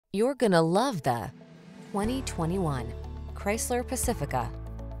You're gonna love the 2021 Chrysler Pacifica.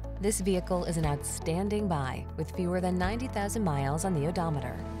 This vehicle is an outstanding buy with fewer than 90,000 miles on the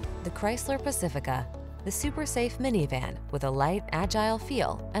odometer. The Chrysler Pacifica, the super safe minivan with a light, agile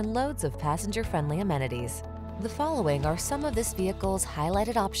feel and loads of passenger-friendly amenities. The following are some of this vehicle's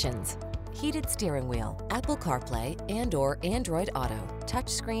highlighted options: heated steering wheel, Apple CarPlay and/or Android Auto,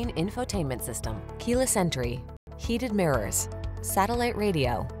 touchscreen infotainment system, keyless entry, heated mirrors, satellite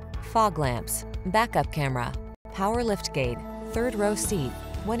radio, fog lamps, backup camera, power liftgate, third row seat.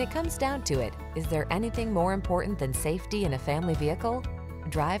 When it comes down to it, is there anything more important than safety in a family vehicle?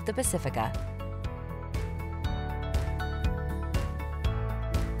 Drive the Pacifica.